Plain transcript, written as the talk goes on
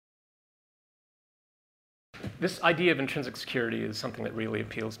This idea of intrinsic security is something that really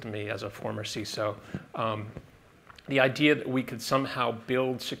appeals to me as a former CISO. The idea that we could somehow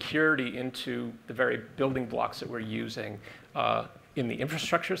build security into the very building blocks that we're using in the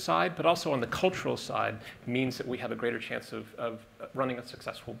infrastructure side, but also on the cultural side, means that we have a greater chance of running a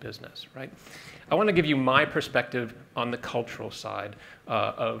successful business, right? I want to give you my perspective on the cultural side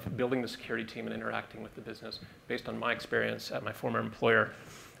of building the security team and interacting with the business based on my experience at my former employer.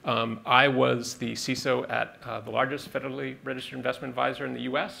 I was the CISO at the largest federally registered investment advisor in the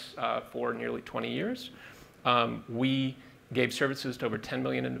US for nearly 20 years. We gave services to over 10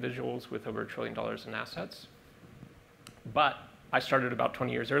 million individuals with over $1 trillion in assets. But I started about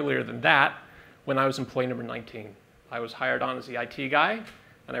 20 years earlier than that when I was employee number 19. I was hired on as the IT guy,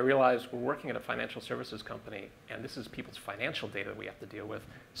 and I realized we're working at a financial services company, and this is people's financial data we have to deal with.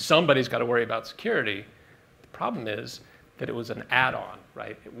 Somebody's got to worry about security. The problem is that it was an add-on,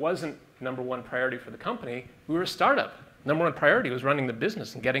 right? It wasn't number one priority for the company. We were a startup. Number one priority was running the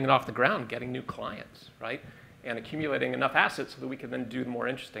business and getting it off the ground, getting new clients, right? And accumulating enough assets so that we could then do the more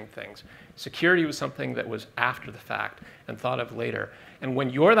interesting things. Security was something that was after the fact and thought of later. And when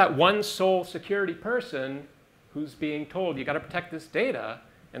you're that one sole security person who's being told, you got to protect this data,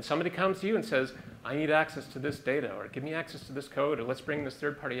 and somebody comes to you and says, I need access to this data, or give me access to this code, or let's bring this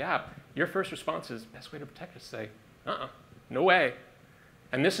third-party app, your first response is, best way to protect it is to say, no way.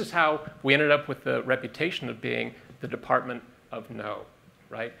 And this is how we ended up with the reputation of being the department of no.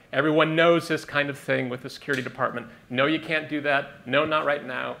 Right? Everyone knows this kind of thing with the security department. No, you can't do that. No, not right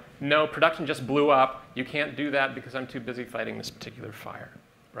now. No, production just blew up. You can't do that because I'm too busy fighting this particular fire,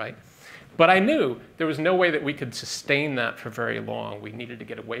 right? But I knew there was no way that we could sustain that for very long. We needed to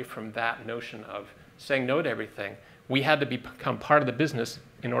get away from that notion of saying no to everything. We had to become part of the business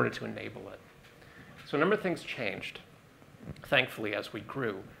in order to enable it. So a number of things changed. Thankfully, as we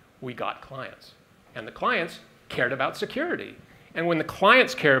grew, we got clients. And the clients cared about security. And when the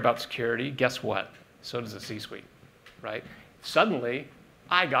clients care about security, guess what? So does the C-suite, right? Suddenly,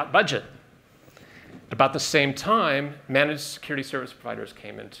 I got budget. About the same time, managed security service providers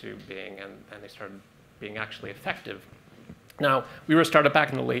came into being, and they started being actually effective. Now, we were a startup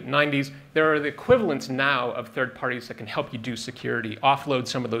back in the late 90s. There are the equivalents now of third parties that can help you do security, offload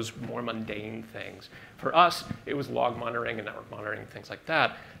some of those more mundane things. For us, it was log monitoring and network monitoring, things like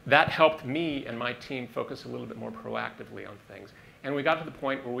that. That helped me and my team focus a little bit more proactively on things. And we got to the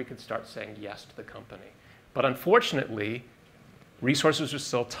point where we could start saying yes to the company. But unfortunately, resources were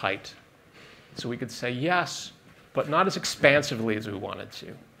still tight. So we could say yes, but not as expansively as we wanted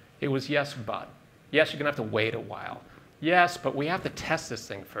to. It was yes, but. Yes, you're going to have to wait a while. Yes, but we have to test this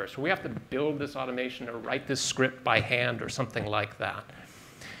thing first. Or we have to build this automation or write this script by hand or something like that.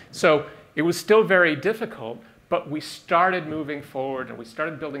 So it was still very difficult, but we started moving forward and we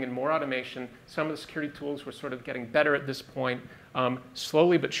started building in more automation. Some of the security tools were sort of getting better at this point.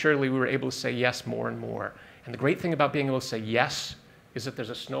 Slowly but surely, we were able to say yes more and more. And the great thing about being able to say yes is that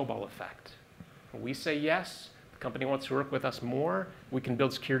there's a snowball effect. When we say yes, the company wants to work with us more. We can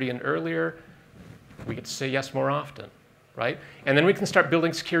build security in earlier. We get to say yes more often, right? And then we can start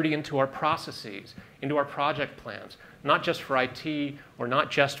building security into our processes, into our project plans, not just for IT or not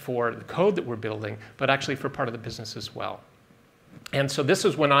just for the code that we're building, but actually for part of the business as well. And so this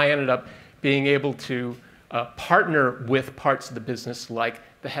is when I ended up being able to partner with parts of the business like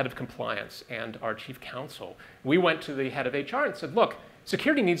the head of compliance and our chief counsel. We went to the head of HR and said, look,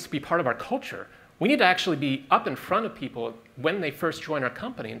 security needs to be part of our culture. We need to actually be up in front of people when they first join our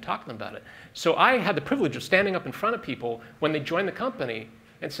company and talk to them about it. So I had the privilege of standing up in front of people when they join the company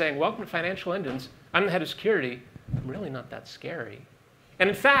and saying, welcome to Financial Engines. I'm the head of security. I'm really not that scary. And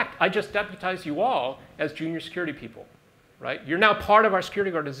in fact, I just deputized you all as junior security people, right? You're now part of our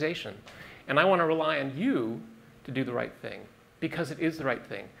security organization. And I want to rely on you to do the right thing because it is the right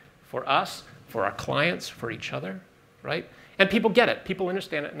thing for us, for our clients, for each other, right? And people get it. People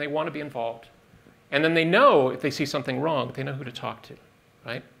understand it, and they want to be involved. And then they know if they see something wrong, they know who to talk to,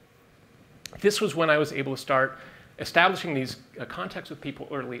 right? This was when I was able to start establishing these contacts with people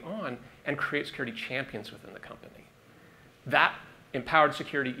early on and create security champions within the company. That empowered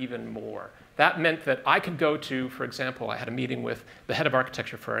security even more. That meant that I could go to, for example, I had a meeting with the head of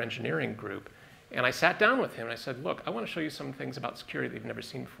architecture for our engineering group, and I sat down with him and I said, look, I want to show you some things about security that you've never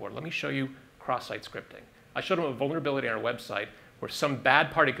seen before. Let me show you cross-site scripting. I showed him a vulnerability on our website where some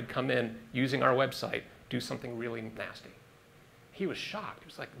bad party could come in using our website, do something really nasty. He was shocked. He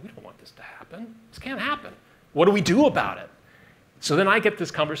was like, we don't want this to happen. This can't happen. What do we do about it? So then I get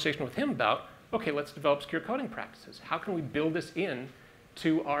this conversation with him about, okay, let's develop secure coding practices. How can we build this in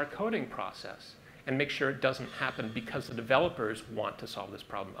to our coding process and make sure it doesn't happen because the developers want to solve this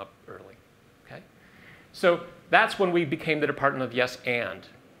problem up early, okay? So that's when we became the department of yes and.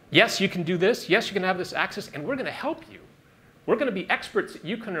 Yes, you can do this. Yes, you can have this access, and we're going to help you. We're going to be experts that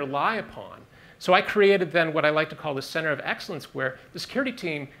you can rely upon. So I created then what I like to call the center of excellence, where the security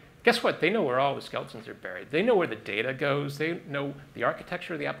team, guess what? They know where all the skeletons are buried. They know where the data goes. They know the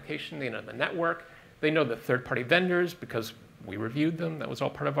architecture of the application. They know the network. They know the third-party vendors because we reviewed them. That was all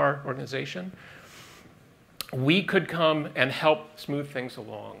part of our organization. We could come and help smooth things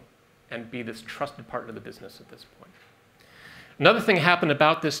along and be this trusted partner of the business at this point. Another thing happened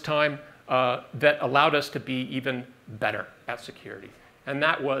about this time that allowed us to be even better at security, and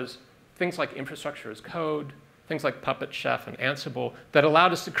that was things like infrastructure as code, things like Puppet, Chef, and Ansible that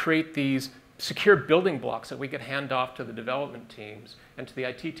allowed us to create these secure building blocks that we could hand off to the development teams and to the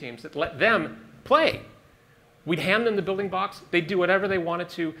IT teams that let them play. We'd hand them the building blocks, they'd do whatever they wanted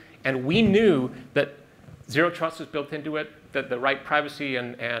to, and we knew that zero trust was built into it, that the right privacy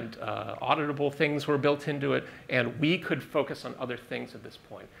and auditable things were built into it, and we could focus on other things at this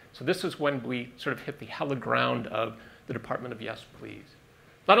point. So this is when we sort of hit the hallowed ground of the Department of Yes, Please.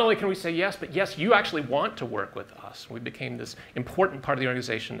 Not only can we say yes, but yes, you actually want to work with us. We became this important part of the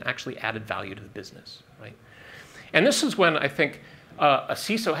organization, actually added value to the business, right? And this is when I think a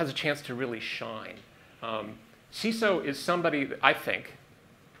CISO has a chance to really shine. CISO is somebody that I think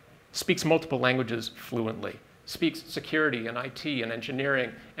speaks multiple languages fluently, speaks security and IT and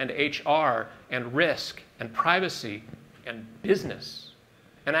engineering and HR and risk and privacy and business,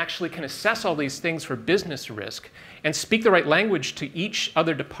 and actually can assess all these things for business risk and speak the right language to each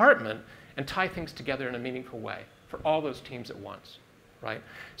other department and tie things together in a meaningful way for all those teams at once, right?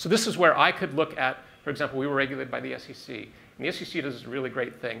 So this is where I could look at, for example, we were regulated by the SEC, and the SEC does this really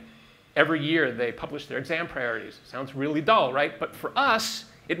great thing. Every year they publish their exam priorities. Sounds really dull, right? But for us,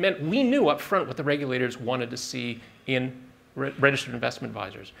 it meant we knew up front what the regulators wanted to see in registered investment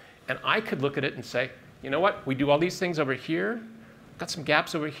advisors. And I could look at it and say, you know what? We do all these things over here. Got some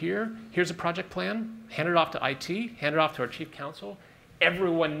gaps over here. Here's a project plan. Hand it off to IT. Hand it off to our chief counsel.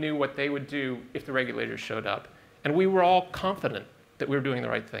 Everyone knew what they would do if the regulators showed up. And we were all confident that we were doing the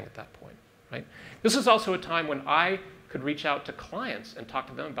right thing at that point, right? This is also a time when I could reach out to clients and talk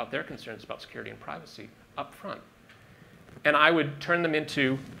to them about their concerns about security and privacy up front. And I would turn them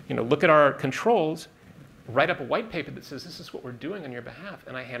into, look at our controls, write up a white paper that says this is what we're doing on your behalf,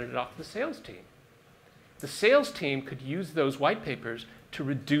 and I handed it off to the sales team. The sales team could use those white papers to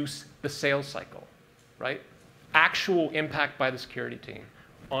reduce the sales cycle, right? Actual impact by the security team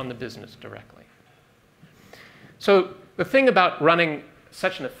on the business directly. So the thing about running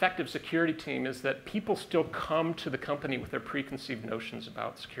such an effective security team is that people still come to the company with their preconceived notions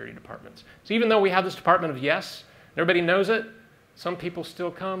about security departments. So even though we have this department of yes, everybody knows it, some people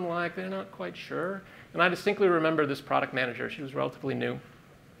still come like they're not quite sure. And I distinctly remember this product manager. She was relatively new.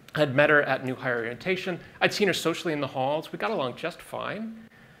 I'd met her at new hire orientation. I'd seen her socially in the halls. We got along just fine.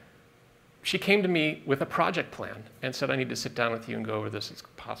 She came to me with a project plan and said, I need to sit down with you and go over this. It's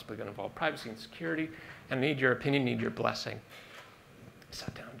possibly going to involve privacy and security, and I need your opinion, need your blessing. I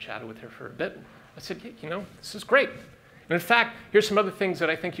sat down and chatted with her for a bit. I said, yeah, this is great. And in fact, here's some other things that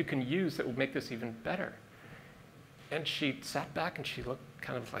I think you can use that will make this even better. And she sat back and she looked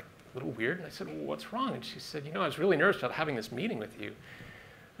kind of like a little weird. And I said, well, what's wrong? And she said, I was really nervous about having this meeting with you.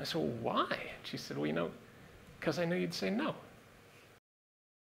 I said, well, why? And she said, well, because I knew you'd say no.